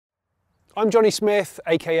I'm Jonny Smith,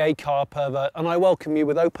 aka CarPervert, and I welcome you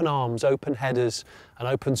with open arms, open headers and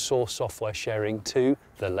open source software sharing to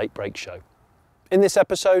the Late Break Show. In this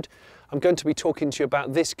episode, I'm going to be talking to you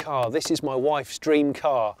about this car. This is my wife's dream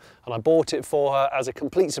car, and I bought it for her as a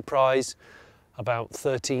complete surprise about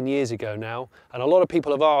 13 years ago now. And a lot of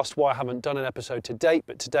people have asked why I haven't done an episode to date,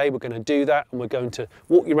 but today we're going to do that, and we're going to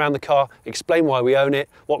walk you around the car, explain why we own it,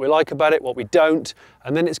 what we like about it, what we don't,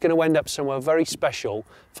 and then it's going to end up somewhere very special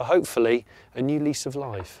for hopefully a new lease of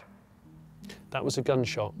life. That was a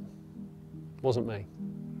gunshot, wasn't me.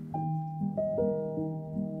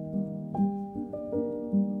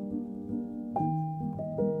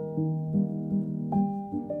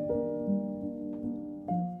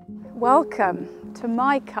 Welcome to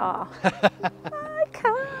my car. My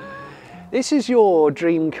car. This is your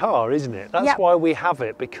dream car, isn't it? That's Yep. why we have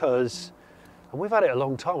it, because, and we've had it a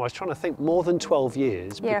long time. I was trying to think, more than 12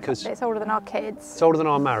 years, Yeah, because it's older than our kids. it's older than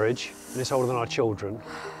our marriage and it's older than our children.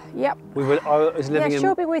 Yep. I was living Yeah, in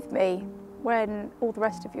she'll be with me when all the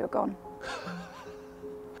rest of you are gone.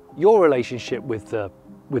 your relationship with the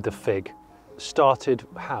Fig started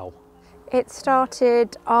how? It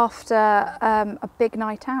started after a big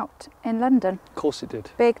night out in London. Of course it did.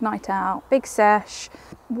 Big night out, big sesh.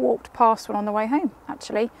 Walked past one on the way home,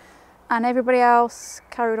 actually. And everybody else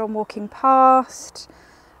carried on walking past.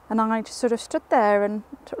 And I just sort of stood there and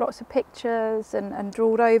took lots of pictures and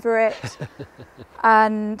drawled over it.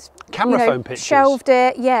 And Camera phone pictures? Shelved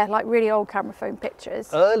it. Yeah, like really old camera phone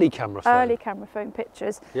pictures. Early camera phone? Early camera phone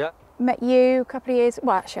pictures. Yeah. Met you a couple of years,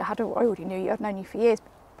 well actually I already knew you, I'd known you for years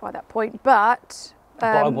by that point, but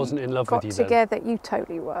I wasn't in love with you then. Got together, you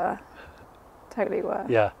totally were. Totally were.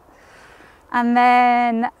 Yeah. And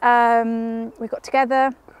then we got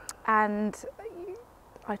together and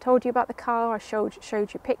I told you about the car, I showed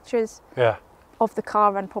you pictures of the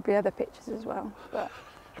car and probably other pictures as well, but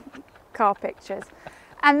car pictures.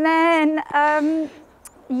 And then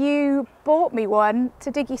you bought me one to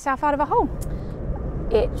dig yourself out of a hole.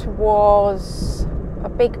 It was a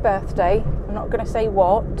big birthday. I'm not going to say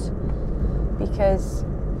what, because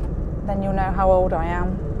then you'll know how old I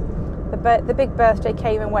am. The big birthday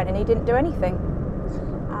came and went and he didn't do anything,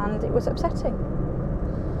 and it was upsetting.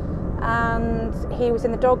 And he was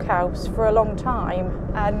in the doghouse for a long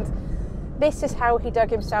time, and this is how he dug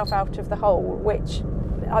himself out of the hole, which,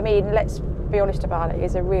 I mean, let's be honest about it,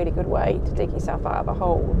 is a really good way to dig yourself out of a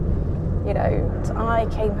hole. You know, I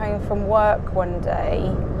came home from work one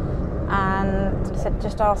day and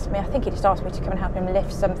just asked me, I think he just asked me to come and help him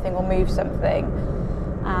lift something or move something.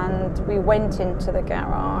 And we went into the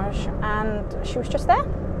garage and she was just there.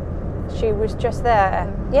 She was just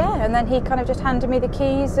there. Yeah, and then he kind of just handed me the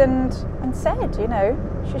keys and said, you know,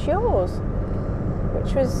 she's yours.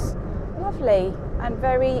 Which was lovely and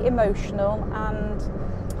very emotional, and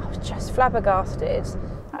I was just flabbergasted.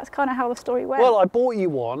 That's kind of how the story went. Well, I bought you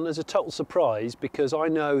one as a total surprise because I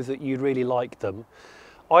know that you'd really like them.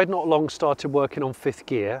 I'd not long started working on fifth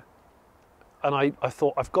gear, and I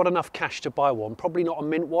thought I've got enough cash to buy one, probably not a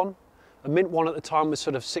mint one. A mint one at the time was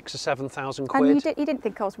sort of 6,000 or 7,000 quid. And you didn't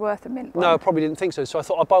think I was worth a mint one? No, I probably didn't think so. So I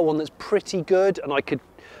thought I'd buy one that's pretty good, and I could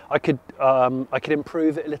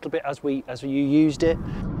improve it a little bit as you used it.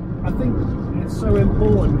 I think it's so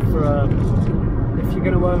important for if you're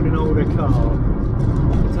going to own an older car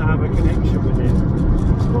to have a connection with it.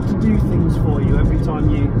 It's got to do things for you every time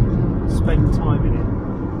you spend time in it.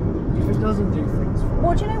 If it doesn't do things for you.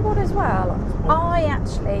 Well, do you know what as well?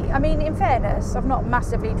 I mean, in fairness, I've not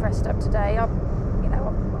massively dressed up today. I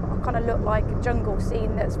kind of look like a jungle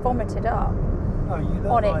scene that's vomited up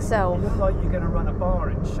on itself. You look like you're going to run a bar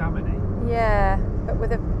in Chamonix. Yeah, but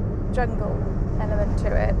with a jungle element to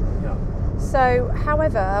it. Yeah. So,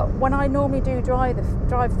 however, when I normally do drive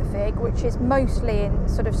the Fig, which is mostly in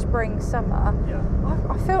sort of spring, summer,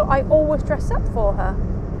 I feel I always dress up for her.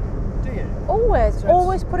 Do you?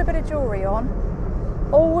 Always put a bit of jewellery on,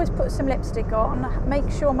 always put some lipstick on, make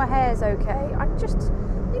sure my hair's okay. I just,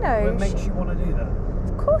 you know... What makes you want to do that?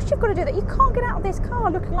 Of course you've got to do that. You can't get out of this car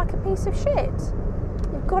looking like a piece of shit.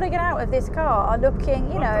 You've got to get out of this car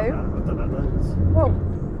looking, you know... I've done that loads. Well...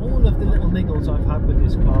 All of the little niggles I've had with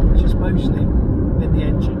this car, which is mostly in the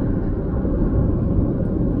engine,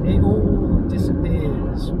 it all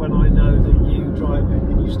disappears when I know that you drive it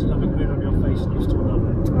and you still have a grin on your face and you still love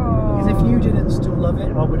it. Because if you didn't still love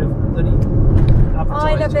it, I would have bloody advertised.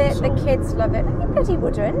 I love it, the kids love it. No, you bloody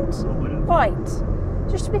wouldn't. I would have. Right,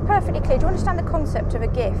 just to be perfectly clear, do you understand the concept of a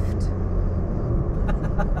gift?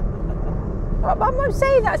 I'm not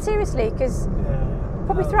saying that seriously, because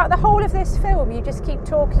probably throughout the whole of this film you just keep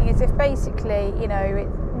talking as if basically, you know, it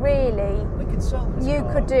really... The could sell this You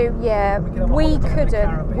car. could do, yeah. We could have a We holiday in the couldn't.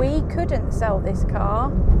 Caribbean. We couldn't sell this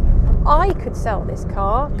car. I could sell this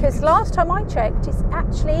car because last time I checked, it's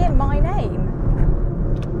actually in my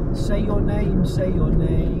name. Say your name, say your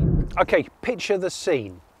name. Okay, picture the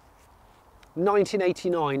scene.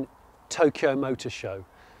 1989 Tokyo Motor Show.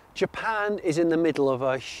 Japan is in the middle of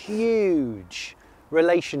a huge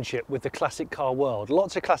relationship with the classic car world.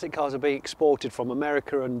 Lots of classic cars are being exported from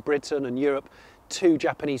America and Britain and Europe to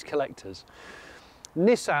Japanese collectors.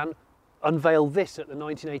 Nissan unveiled this at the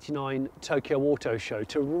 1989 Tokyo Auto Show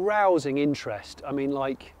to rousing interest. I mean,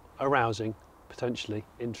 like arousing, potentially,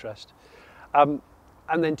 interest. And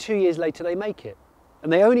then 2 years later they make it.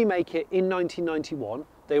 And they only make it in 1991.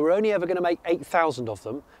 They were only ever going to make 8,000 of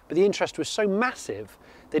them, but the interest was so massive,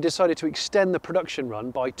 they decided to extend the production run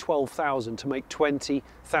by 12,000 to make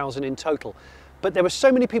 20,000 in total. But there were so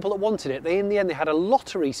many people that wanted it, in the end they had a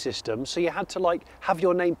lottery system, so you had to like have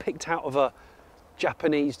your name picked out of a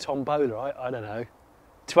Japanese tombola, I don't know,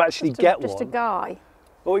 to actually get one. Just a guy.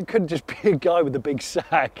 Or it could just be a guy with a big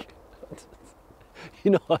sack.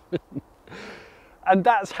 You know what I mean? And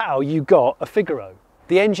that's how you got a Figaro.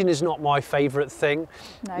 The engine is not my favourite thing.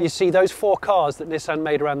 No. You see those 4 cars that Nissan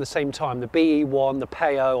made around the same time, the BE1, the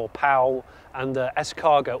Peo or PAL and the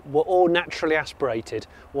S-Cargo were all naturally aspirated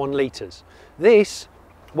 1 litres. This,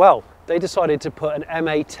 well, they decided to put an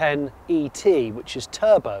MA10 ET, which is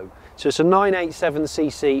turbo. So it's a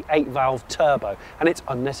 987cc 8-valve turbo, and it's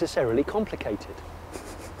unnecessarily complicated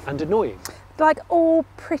and annoying. Like all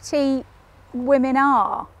pretty women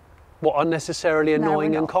are. What, unnecessarily No, we're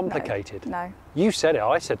annoying and not. complicated? No. You said it,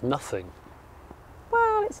 I said nothing.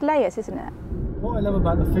 Well, it's layers, isn't it? What I love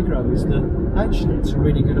about the Figaro is that actually it's a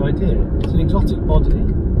really good idea. It's an exotic body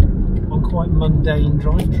on quite mundane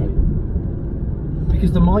drivetrain.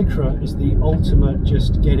 Because the Micra is the ultimate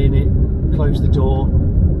just get in it, close the door,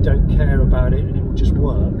 don't care about it, and it will just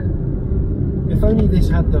work. If only this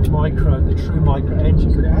had the Micra, the true Micra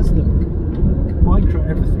engine, but it has the Micra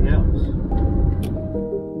everything else.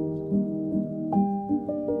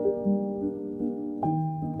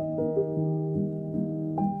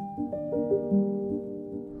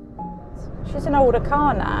 She's an older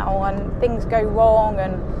car now and things go wrong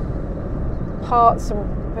and parts are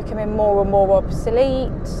becoming more and more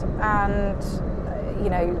obsolete, and you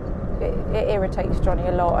know, it irritates Jonny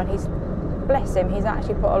a lot, and bless him, he's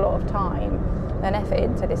actually put a lot of time and effort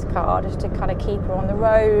into this car just to kind of keep her on the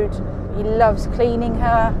road. He loves cleaning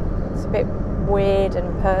her. It's a bit weird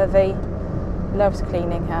and pervy. Loves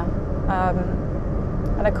cleaning her.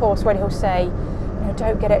 And of course when he'll say, you know,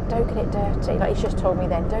 don't get it dirty, like he's just told me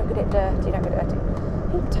then, don't get it dirty, don't get it dirty.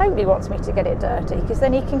 He totally wants me to get it dirty because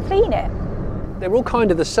then he can clean it. They're all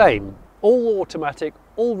kind of the same. All automatic,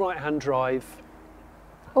 all right-hand drive.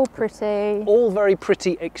 All pretty. All very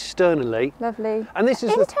pretty externally. Lovely. And this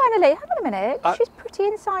is internally, hang on a minute, she's pretty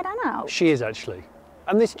inside and out. She is actually.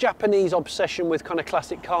 And this Japanese obsession with kind of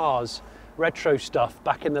classic cars, retro stuff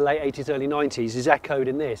back in the late 80s, early 90s is echoed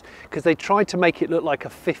in this, because they tried to make it look like a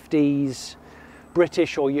 50s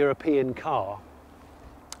British or European car.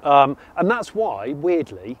 And that's why,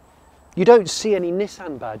 weirdly, you don't see any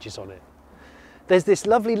Nissan badges on it. There's this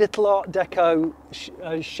lovely little Art Deco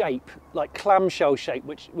shape, like clamshell shape,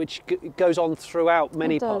 which goes on throughout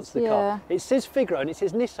many parts of the car. It says Figaro and it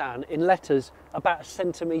says Nissan in letters about 1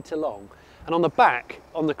 centimetre long. And on the back,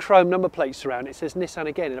 on the chrome number plates around, it says Nissan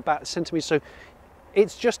again in about 1 centimetre. So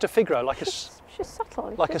it's just a Figaro, like she's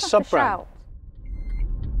subtle. like a sub-brand.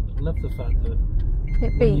 I love the fact that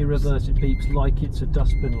it when you reverse it beeps like it's a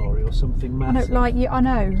dustbin lorry or something massive. I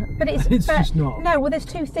know, but it's just not. No, well, there's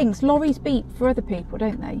 2 things. Lorries beep for other people,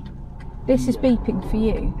 don't they? This is beeping for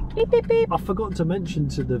you. Beep, beep, beep. I forgot to mention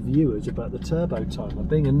to the viewers about the turbo timer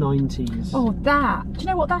being a 90s. Oh, that. Do you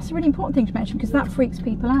know what? That's a really important thing to mention because that freaks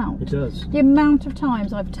people out. It does. The amount of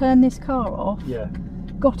times I've turned this car off, Yeah.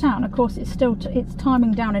 got out, and of course it's still it's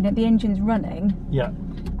timing down and the engine's running. Yeah.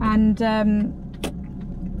 And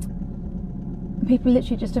people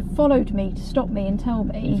literally just have followed me to stop me and tell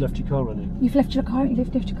me You've left your car running. You've left your car.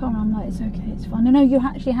 You've left your car, and I'm like, it's okay, it's fine. No, you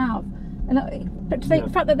actually have. But the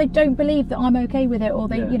fact that they don't believe that I'm okay with it, or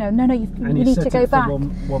they, you know, no, you need to go back.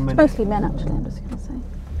 One minute. It's mostly men, actually. I'm just going to say.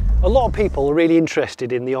 A lot of people are really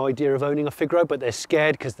interested in the idea of owning a Figaro, but they're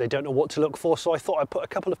scared because they don't know what to look for. So I thought I'd put a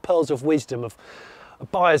couple of pearls of wisdom, of a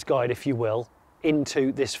buyer's guide, if you will,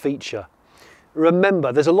 into this feature.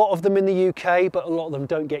 Remember, there's a lot of them in the UK, but a lot of them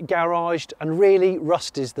don't get garaged, and really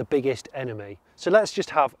rust is the biggest enemy. So let's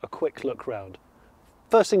just have a quick look round.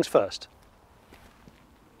 First things first,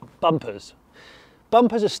 bumpers.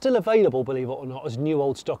 Bumpers are still available, believe it or not, as new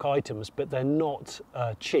old stock items, but they're not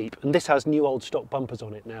cheap. And this has new old stock bumpers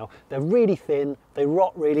on it now. They're really thin, they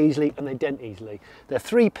rot really easily, and they dent easily. They're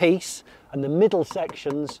 3-piece, and the middle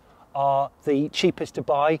sections are the cheapest to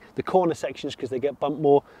buy. The corner sections, because they get bumped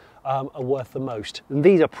more, are worth the most. And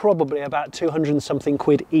these are probably about 200 and something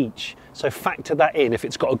quid each. So factor that in. If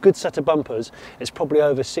it's got a good set of bumpers, it's probably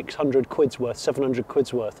over 600 quid's worth, 700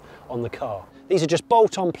 quid's worth on the car. These are just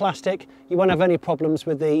bolt-on plastic. You won't have any problems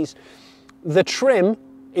with these. The trim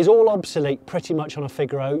is all obsolete pretty much on a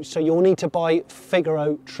Figaro, so you'll need to buy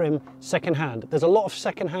Figaro trim second-hand. There's a lot of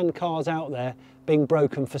second-hand cars out there being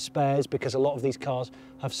broken for spares because a lot of these cars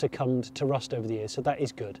have succumbed to rust over the years, so that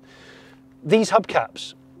is good. These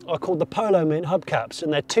hubcaps are called the Polo Mint hubcaps,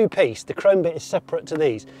 and they're 2-piece. The chrome bit is separate to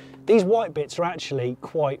these. These white bits are actually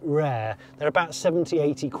quite rare. They're about 70,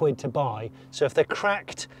 80 quid to buy, so if they're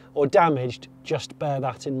cracked or damaged, just bear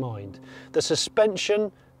that in mind. The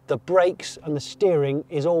suspension, the brakes and the steering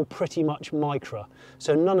is all pretty much Micra,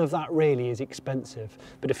 so none of that really is expensive.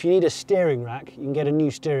 But if you need a steering rack, you can get a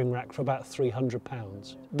new steering rack for about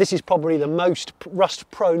 £300. This is probably the most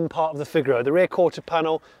rust-prone part of the Figaro, the rear quarter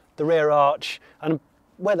panel, the rear arch, and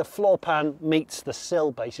where the floor pan meets the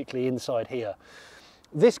sill basically inside here.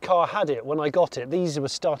 This car had it when I got it. These were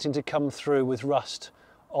starting to come through with rust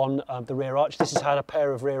on the rear arch. This has had a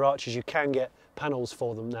pair of rear arches. You can get panels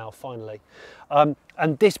for them now, finally.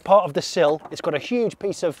 And this part of the sill, it's got a huge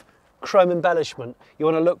piece of chrome embellishment. You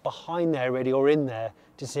want to look behind there really, or in there,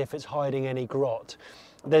 to see if it's hiding any grot.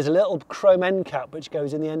 There's a little chrome end cap which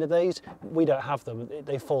goes in the end of these. We don't have them,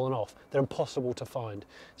 they've fallen off. They're impossible to find.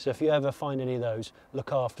 So if you ever find any of those,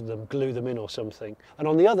 look after them, glue them in or something. And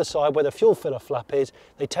on the other side where the fuel filler flap is,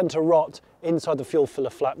 they tend to rot inside the fuel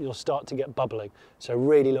filler flap and you'll start to get bubbling. So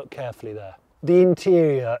really look carefully there. The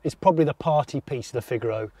interior is probably the party piece of the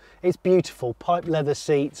Figaro. It's beautiful, pipe leather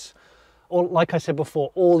seats. Like I said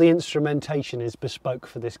before, all the instrumentation is bespoke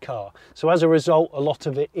for this car. So as a result, a lot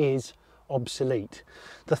of it is obsolete.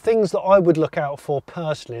 The things that I would look out for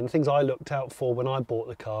personally, and the things I looked out for when I bought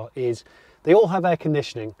the car, is they all have air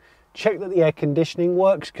conditioning. Check that the air conditioning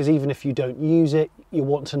works, because even if you don't use it, you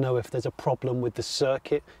want to know if there's a problem with the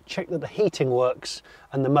circuit. Check that the heating works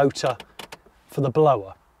and the motor for the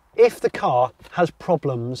blower. If the car has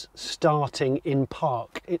problems starting in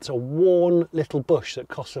park, it's a worn little bush that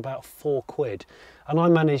costs about 4 quid. And I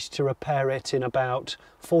managed to repair it in about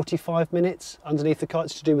 45 minutes underneath the car.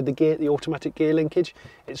 It's to do with the gear, the automatic gear linkage.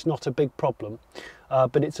 It's not a big problem,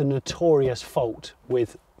 but it's a notorious fault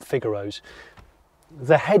with Figaros.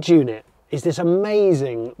 The head unit is this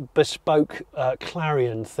amazing bespoke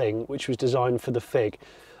Clarion thing, which was designed for the Fig.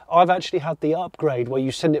 I've actually had the upgrade where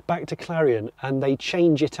you send it back to Clarion and they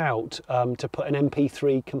change it out to put an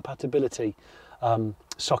MP3 compatibility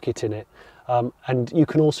socket in it. And you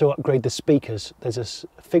can also upgrade the speakers. There's a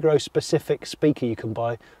Figaro specific speaker you can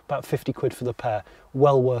buy, about 50 quid for the pair,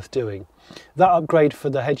 well worth doing. That upgrade for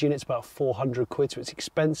the head unit's about 400 quid, so it's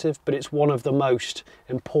expensive, but it's one of the most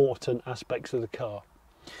important aspects of the car.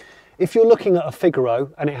 If you're looking at a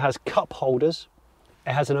Figaro and it has cup holders,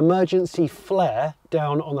 it has an emergency flare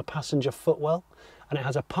down on the passenger footwell, and it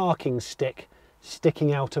has a parking stick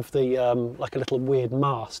sticking out of the, like a little weird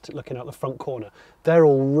mast looking out the front corner. They're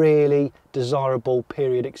all really desirable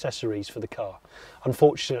period accessories for the car.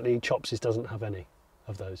 Unfortunately, Chops doesn't have any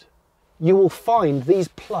of those. You will find these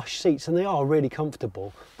plush seats, and they are really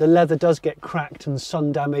comfortable. The leather does get cracked and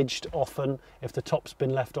sun damaged often if the top's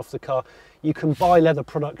been left off the car. You can buy leather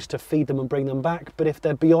products to feed them and bring them back, but if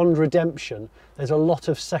they're beyond redemption, there's a lot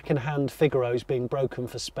of second-hand Figaros being broken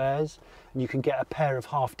for spares, and you can get a pair of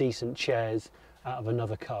half-decent chairs out of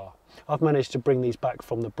another car. I've managed to bring these back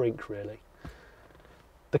from the brink, really.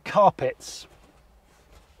 The carpets,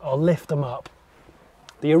 I'll lift them up.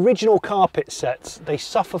 The original carpet sets, they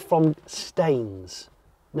suffer from stains.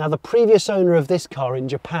 Now the previous owner of this car in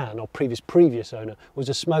Japan, or previous owner, was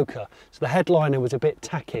a smoker. So the headliner was a bit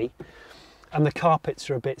tacky and the carpets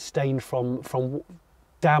are a bit stained from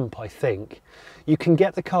damp, I think. You can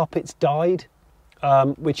get the carpets dyed,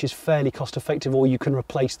 which is fairly cost effective, or you can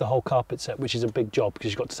replace the whole carpet set, which is a big job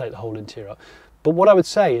because you've got to take the whole interior. But what I would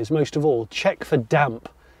say is, most of all, check for damp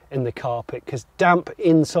in the carpet, because damp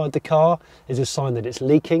inside the car is a sign that it's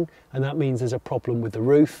leaking, and that means there's a problem with the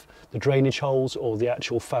roof, the drainage holes, or the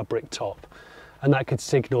actual fabric top, and that could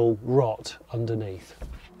signal rot underneath.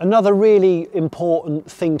 Another really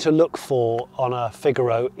important thing to look for on a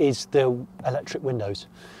Figaro is the electric windows.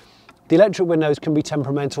 The electric windows can be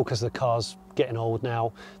temperamental because the car's getting old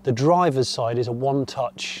now. The driver's side is a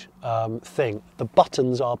one-touch thing. The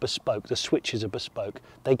buttons are bespoke, the switches are bespoke.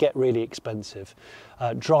 They get really expensive.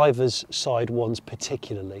 Driver's side ones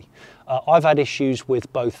particularly. I've had issues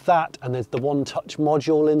with both that, and there's the one-touch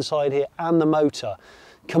module inside here and the motor.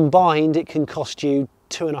 Combined, it can cost you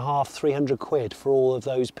 250–300 quid for all of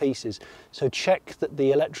those pieces. So check that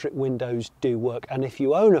the electric windows do work, and if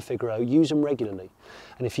you own a Figaro, use them regularly.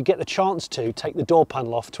 And if you get the chance to, take the door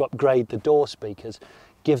panel off to upgrade the door speakers.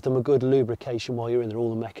 Give them a good lubrication while you're in there, all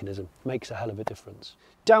the mechanism. Makes a hell of a difference.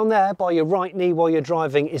 Down there by your right knee while you're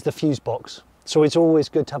driving is the fuse box. So it's always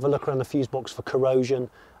good to have a look around the fuse box for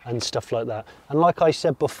corrosion and stuff like that. And like I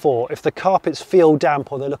said before, if the carpets feel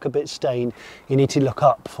damp or they look a bit stained, you need to look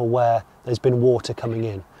up for where there's been water coming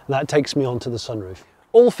in. And that takes me on to the sunroof.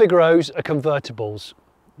 All Figaros are convertibles.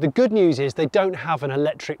 The good news is they don't have an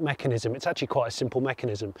electric mechanism. It's actually quite a simple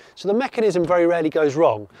mechanism. So the mechanism very rarely goes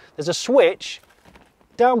wrong. There's a switch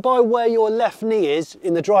down by where your left knee is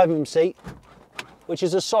in the driving seat, which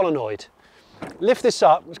is a solenoid. Lift this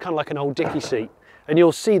up, it's kind of like an old dicky seat, and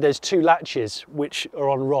you'll see there's two latches which are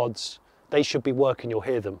on rods. They should be working, you'll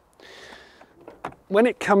hear them. When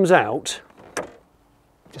it comes out,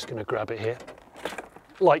 just going to grab it here,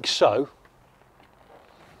 like so.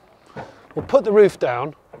 We'll put the roof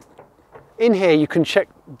down. In here you can check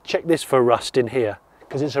this for rust in here,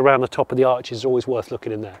 because it's around the top of the arches, it's always worth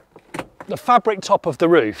looking in there. The fabric top of the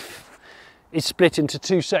roof is split into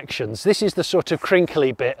two sections. This is the sort of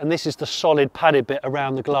crinkly bit, and this is the solid padded bit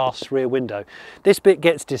around the glass rear window. This bit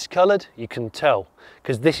gets discoloured, you can tell,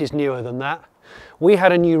 because this is newer than that. We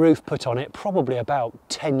had a new roof put on it probably about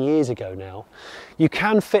 10 years ago now. You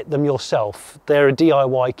can fit them yourself. They're a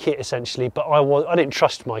DIY kit essentially, but I didn't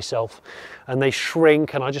trust myself, and they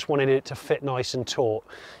shrink, and I just wanted it to fit nice and taut.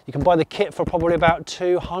 You can buy the kit for probably about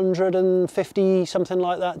 250, something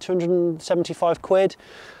like that, 275 quid.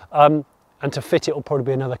 And to fit it will probably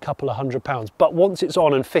be another couple of £100. But once it's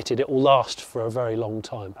on and fitted, it will last for a very long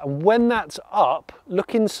time. And when that's up,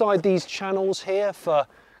 look inside these channels here for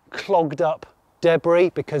clogged up debris,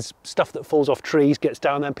 because stuff that falls off trees gets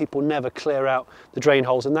down there and people never clear out the drain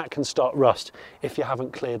holes, and that can start rust if you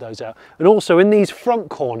haven't cleared those out. And also in these front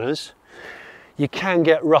corners, you can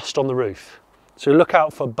get rust on the roof. So look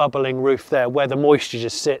out for bubbling roof there where the moisture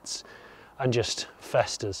just sits and just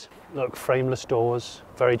festers. Look, frameless doors,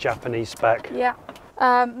 very Japanese spec. Yeah,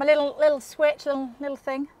 my little switch, little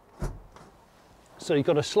thing. So you've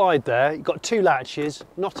got a slide there, you've got two latches,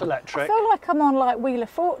 not electric. I feel like I'm on like Wheel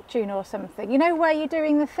of Fortune or something. You know where you're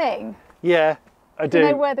doing the thing? Yeah, I do.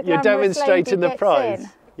 You know where the You're demonstrating the prize. In.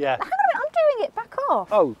 Yeah. Hang on a minute, I'm doing it, back off.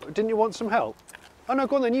 Oh, didn't you want some help? Oh no,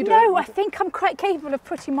 go on then, you do it. No, I think I'm quite capable of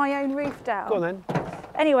putting my own roof down. Go on then.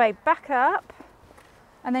 Anyway, back up,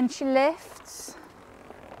 and then she lifts.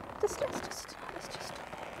 Let's just.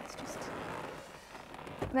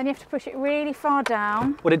 And then you have to push it really far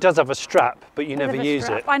down. Well, it does have a strap, but you never use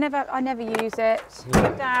it. I never use it. Put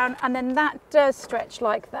it down, and then that does stretch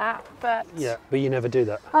like that, but... Yeah, but you never do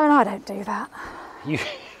that. Oh, no, I don't do that.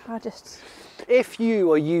 I just... If you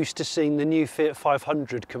are used to seeing the new Fiat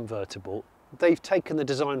 500 convertible, they've taken the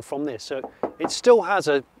design from this. So it still has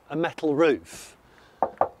a metal roof,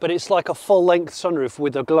 but it's like a full-length sunroof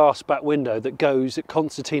with a glass back window that goes at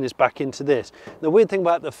concertinas back into this. The weird thing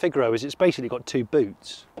about the Figaro is it's basically got two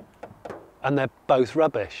boots, and they're both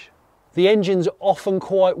rubbish. The engine's often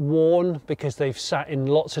quite worn because they've sat in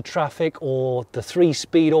lots of traffic, or the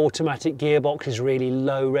 3-speed automatic gearbox is really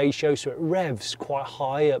low ratio, so it revs quite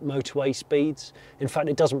high at motorway speeds. In fact,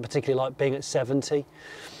 it doesn't particularly like being at 70.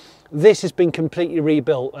 This has been completely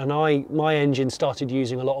rebuilt, and my engine started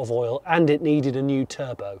using a lot of oil, and it needed a new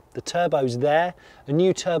turbo. The turbo's there. A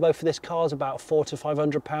new turbo for this car is about £400 to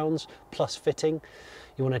 £500 plus fitting.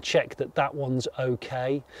 You want to check that that one's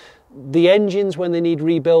okay. The engines, when they need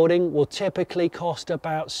rebuilding, will typically cost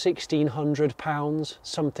about £1,600,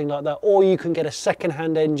 something like that. Or you can get a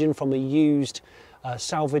second-hand engine from a used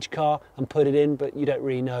salvage car and put it in, but you don't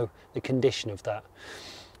really know the condition of that.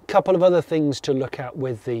 Couple of other things to look at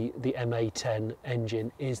with the MA10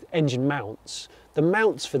 engine is engine mounts. The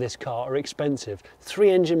mounts for this car are expensive. 3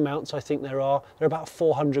 engine mounts, I think they're about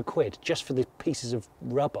 400 quid just for the pieces of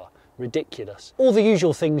rubber. Ridiculous. All the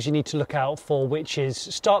usual things you need to look out for, which is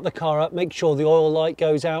start the car up, make sure the oil light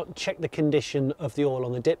goes out, check the condition of the oil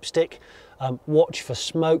on the dipstick, watch for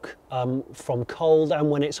smoke from cold and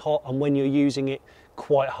when it's hot, and when you're using it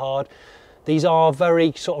quite hard. These are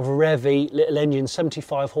very sort of revvy little engines,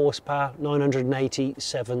 75 horsepower,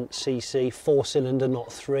 987 cc, 4-cylinder,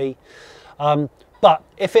 not 3. But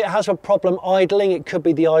if it has a problem idling, it could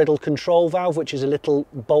be the idle control valve, which is a little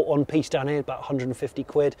bolt-on piece down here, about 150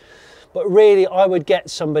 quid. but really I would get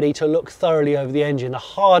somebody to look thoroughly over the engine. The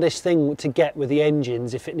hardest thing to get with the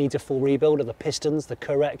engines, if it needs a full rebuild, are the pistons, the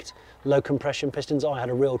correct low compression pistons. I had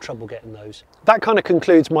a real trouble getting those. That kind of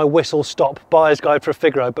concludes my whistle stop buyer's guide for a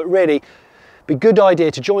Figaro, but really it'd be a good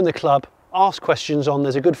idea to join the club, ask questions on,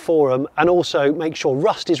 there's a good forum, and also make sure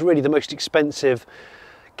rust is really the most expensive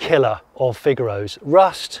killer of Figaros.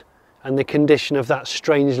 Rust and the condition of that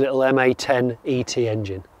strange little MA10 ET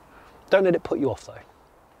engine. Don't let it put you off though.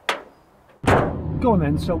 Go on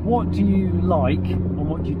then, so what do you like and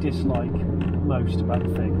what do you dislike most about the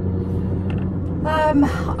Fig? I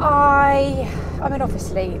mean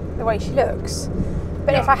obviously the way she looks,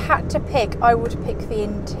 but if I had to pick, I would pick the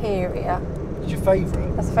interior. What's your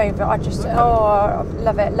favourite? That's a favourite. I just, oh,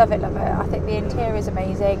 love it, love it, love it. I think the interior is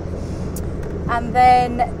amazing. And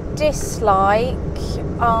then dislike,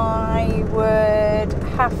 I would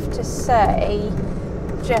have to say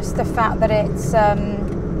just the fact that it's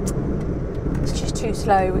just too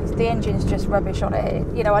slow. The engine's just rubbish on it.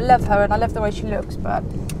 You know, I love her and I love the way she looks, but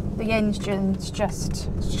the engine's just...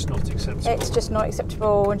 It's just not acceptable. It's just not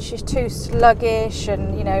acceptable, and she's too sluggish,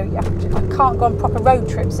 and you know, I can't go on proper road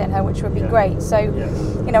trips in her, which would be great. So,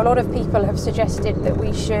 you know, a lot of people have suggested that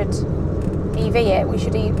we should EV it, we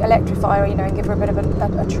should electrify her, you know, and give her a bit of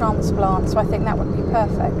a transplant. So I think that would be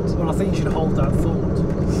perfect. Well, I think you should hold that thought.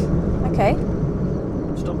 Okay.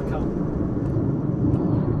 Stop the car.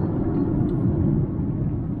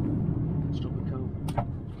 Stop the car.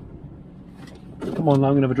 Come on,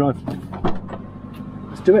 I'm going to have a drive.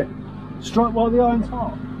 Let's do it. Strike while the iron's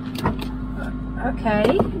hot.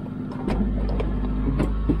 Okay.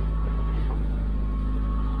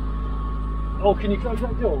 Oh, can you close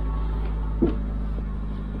that door?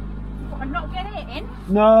 I'm not getting it in.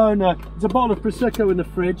 No, no. There's a bottle of Prosecco in the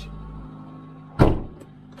fridge. I'm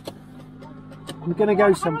going to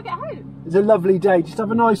go some. Get home? It's a lovely day. Just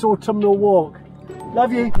have a nice autumnal walk.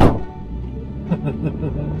 Love you.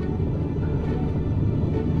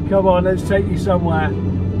 Come on, let's take you somewhere.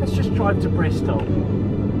 Let's just drive to Bristol.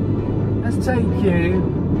 Let's take you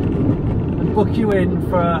and book you in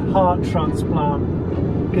for a heart transplant,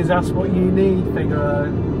 because that's what you need,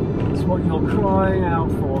 Figaro. It's what you're crying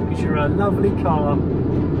out for, because you're a lovely car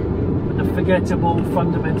and a forgettable,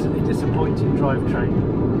 fundamentally disappointing drivetrain.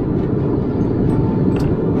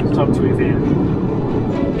 It's time to EV.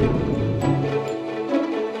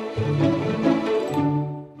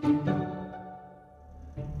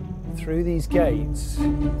 Through these gates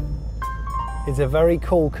is a very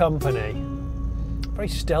cool company, a very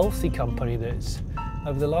stealthy company that's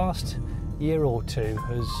over the last year or two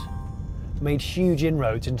has made huge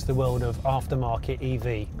inroads into the world of aftermarket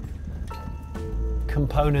EV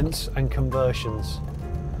components and conversions.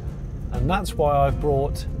 And that's why I've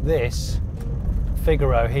brought this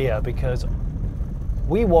Figaro here, because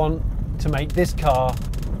we want to make this car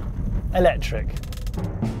electric.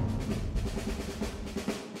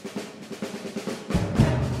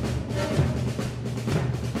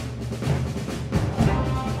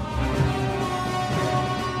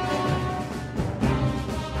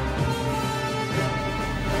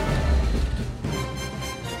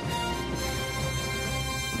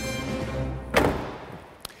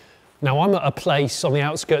 Now I'm at a place on the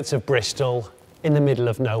outskirts of Bristol, in the middle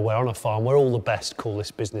of nowhere, on a farm, where all the best,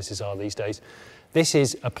 coolest businesses are these days. This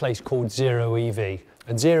is a place called Zero EV,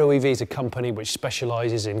 and Zero EV is a company which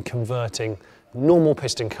specialises in converting normal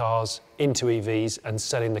piston cars into EVs and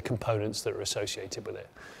selling the components that are associated with it.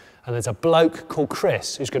 And there's a bloke called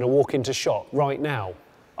Chris who's going to walk into shop right now.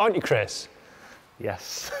 Aren't you, Chris?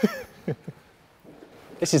 Yes.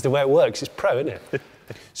 This is the way it works. It's pro, isn't it?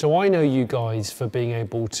 So I know you guys for being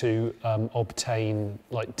able to obtain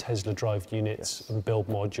like Tesla drive units and build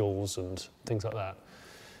modules and things like that.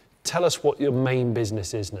 Tell us what your main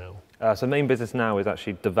business is now. So main business now is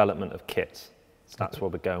actually development of kits. So that's where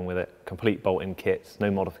we're going with it. Complete bolt-in kits,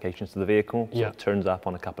 no modifications to the vehicle. So it turns up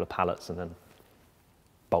on a couple of pallets and then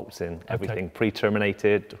bolts in, everything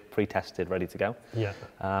pre-terminated, pre-tested, ready to go. Yeah.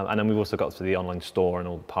 And then we've also got to the online store and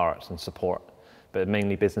all the parts and support, but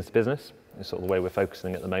mainly business to business. Is sort of the way we're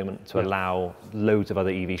focusing at the moment, to allow loads of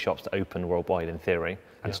other EV shops to open worldwide in theory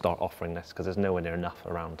and start offering this, because there's nowhere near enough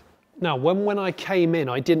around. Now, when I came in,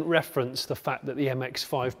 I didn't reference the fact that the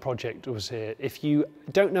MX-5 project was here. If you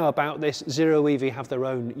don't know about this, Zero EV have their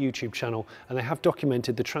own YouTube channel, and they have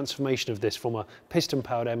documented the transformation of this from a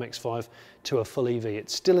piston-powered MX-5 to a full EV.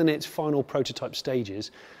 It's still in its final prototype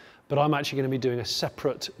stages, but I'm actually going to be doing a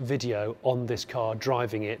separate video on this car,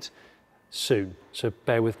 driving it soon, so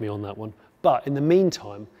bear with me on that one. But in the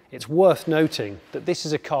meantime, it's worth noting that this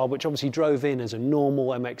is a car which obviously drove in as a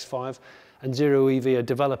normal MX-5, and Zero EV are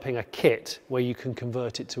developing a kit where you can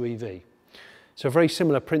convert it to EV. So a very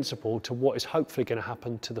similar principle to what is hopefully going to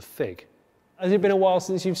happen to the Fig. Has it been a while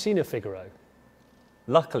since you've seen a Figaro?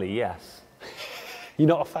 Luckily, yes. You're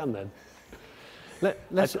not a fan then?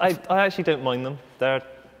 I actually don't mind them.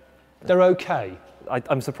 They're okay.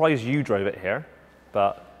 I'm surprised you drove it here,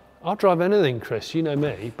 but... I'll drive anything, Chris, you know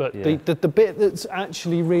me, but yeah. the bit that's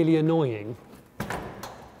actually really annoying,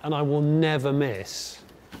 and I will never miss,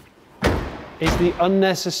 is the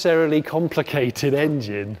unnecessarily complicated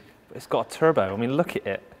engine. It's got a turbo, I mean, look at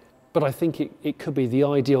it. But I think it could be the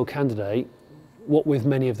ideal candidate, what with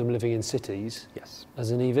many of them living in cities, yes,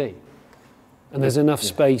 as an EV. And there's enough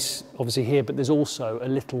space, obviously, here, but there's also a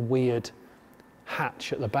little weird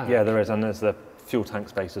hatch at the back. Yeah, there is, and there's the fuel tank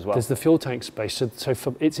space as well. There's the fuel tank space. So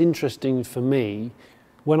it's interesting for me,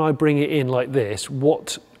 when I bring it in like this,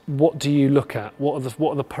 what do you look at? What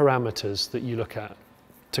are the parameters that you look at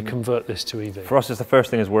to convert this to EV? For us, the first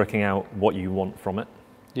thing is working out what you want from it.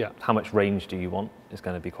 Yeah. How much range do you want is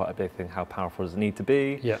going to be quite a big thing. How powerful does it need to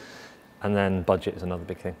be? Yeah. And then budget is another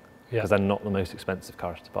big thing. Yeah. Because they're not the most expensive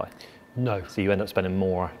cars to buy. No. So you end up spending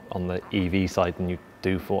more on the EV side than you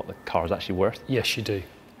do for what the car is actually worth. Yes, you do.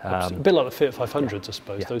 A bit like the Fiat 500s, I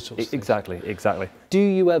suppose, those sorts of things. Exactly. Do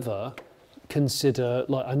you ever consider,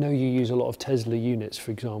 like I know you use a lot of Tesla units, for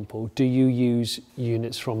example, do you use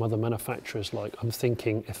units from other manufacturers? Like I'm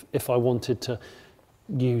thinking if I wanted to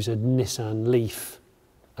use a Nissan Leaf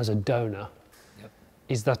as a donor,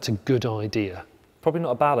 is that a good idea? Probably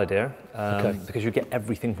not a bad idea, Okay. because you get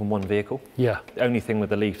everything from one vehicle. Yeah. The only thing with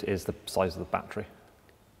the Leaf is the size of the battery.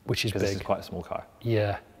 Which is big. Because this is quite a small car.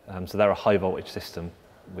 Yeah. So they're a high voltage system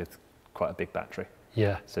with quite a big battery.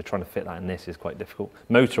 Yeah. So trying to fit that in this is quite difficult.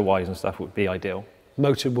 Motor-wise and stuff would be ideal.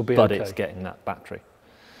 Motor would be but okay. It's getting that battery.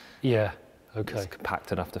 Yeah, okay. It's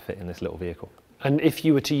compact enough to fit in this little vehicle. And if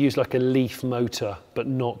you were to use like a Leaf motor but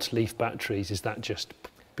not Leaf batteries, is that just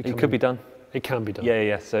becoming... It could be done. It can be done.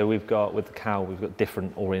 Yeah. So we've got, with the cow, we've got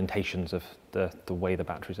different orientations of the way the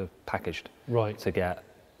batteries are packaged. Right. To get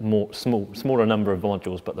smaller number of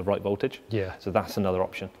modules but the right voltage. Yeah. So that's another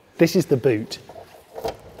option. This is the boot.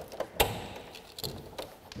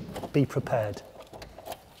 Be prepared.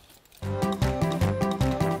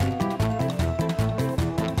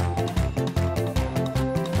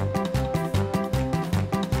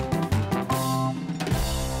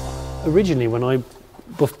 Originally, when I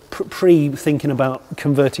was pre-thinking about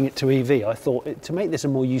converting it to EV, I thought to make this a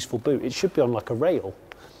more useful boot, it should be on like a rail.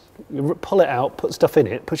 You pull it out, put stuff in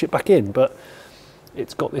it, push it back in, but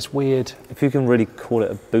it's got this weird... If you can really call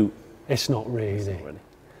it a boot. It's not really.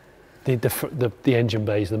 The engine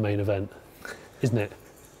bay is the main event, isn't it?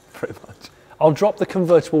 Pretty much. I'll drop the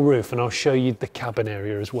convertible roof and I'll show you the cabin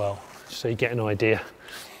area as well, so you get an idea.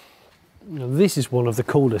 Now, this is one of the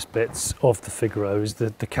coolest bits of the Figaro, is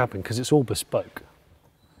the cabin, because it's all bespoke.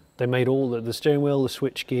 They made all the steering wheel, the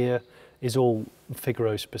switch gear is all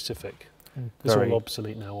Figaro specific. It's all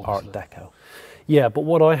obsolete now, obviously. Art Deco. Yeah, but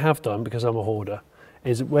what I have done, because I'm a hoarder,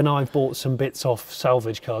 is when I've bought some bits off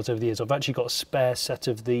salvage cars over the years, I've actually got a spare set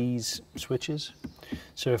of these switches.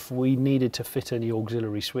 So if we needed to fit any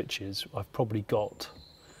auxiliary switches, I've probably got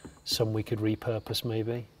some we could repurpose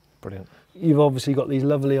maybe. Brilliant. You've obviously got these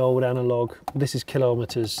lovely old analog, this is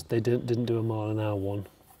kilometres, they didn't do a mile an hour one.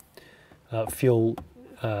 Fuel,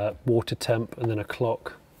 water temp, and then a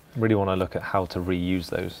clock. Really want to look at how to reuse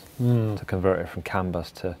those, to convert it from CAN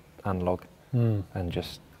bus to analog, and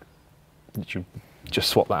just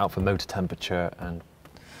swap that out for motor temperature and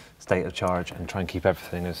state of charge and try and keep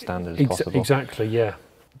everything as standard as possible. Exactly, yeah.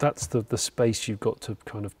 That's the space you've got to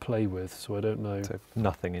kind of play with, so I don't know. So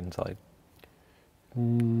nothing inside?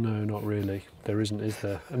 No, not really. There isn't, is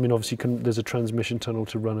there? I mean, obviously there's a transmission tunnel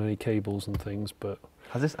to run any cables and things, but...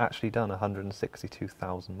 Has this actually done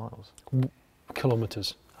 162,000 miles?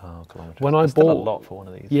 Kilometres. Oh, kilometres. When I That's still a lot for one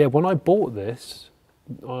of these. Yeah, when I bought this,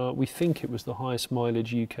 we think it was the highest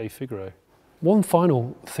mileage UK Figaro. One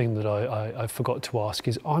final thing that I forgot to ask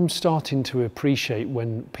is I'm starting to appreciate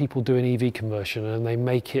when people do an EV conversion and they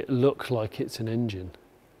make it look like it's an engine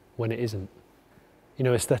when it isn't. You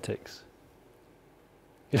know, aesthetics.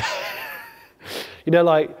 You know,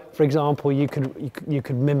 like, for example, you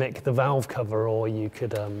could mimic the valve cover, or you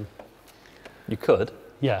could... You could?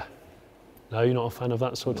 Yeah. No, you're not a fan of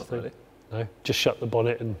that sort of thing? Really. No? Just shut the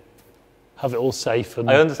bonnet and have it all safe and...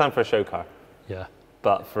 I understand for a show car. Yeah.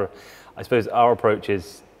 But I suppose our approach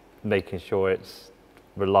is making sure it's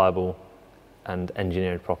reliable and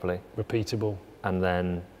engineered properly. Repeatable. And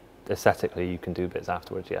then aesthetically you can do bits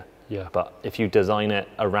afterwards, yeah. Yeah. But if you design it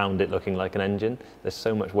around it looking like an engine, there's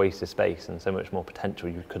so much wasted space and so much more potential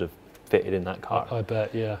you could have fitted in that car. I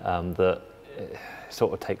bet, yeah. That it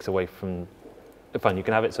sort of takes away from. Fine, you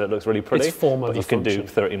can have it so it looks really pretty, It's form but over you can function. do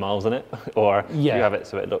 30 miles in it, or Yeah. you have it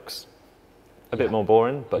so it looks a bit more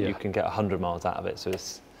boring, but Yeah. you can get 100 miles out of it. So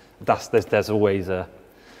there's always a.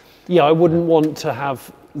 Yeah, I wouldn't want to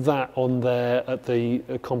have that on there at the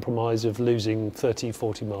compromise of losing 30,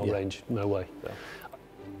 40 mile range. No way. Yeah.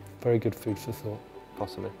 Very good food for thought.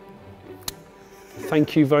 Possibly.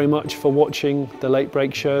 Thank you very much for watching the Late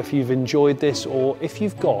Break Show. If you've enjoyed this, or if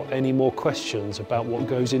you've got any more questions about what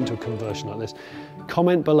goes into a conversion like this,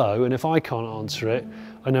 comment below, and if I can't answer it,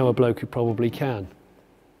 I know a bloke who probably can.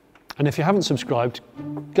 And if you haven't subscribed,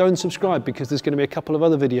 go and subscribe, because there's going to be a couple of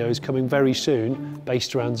other videos coming very soon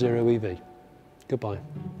based around Zero EV. Goodbye.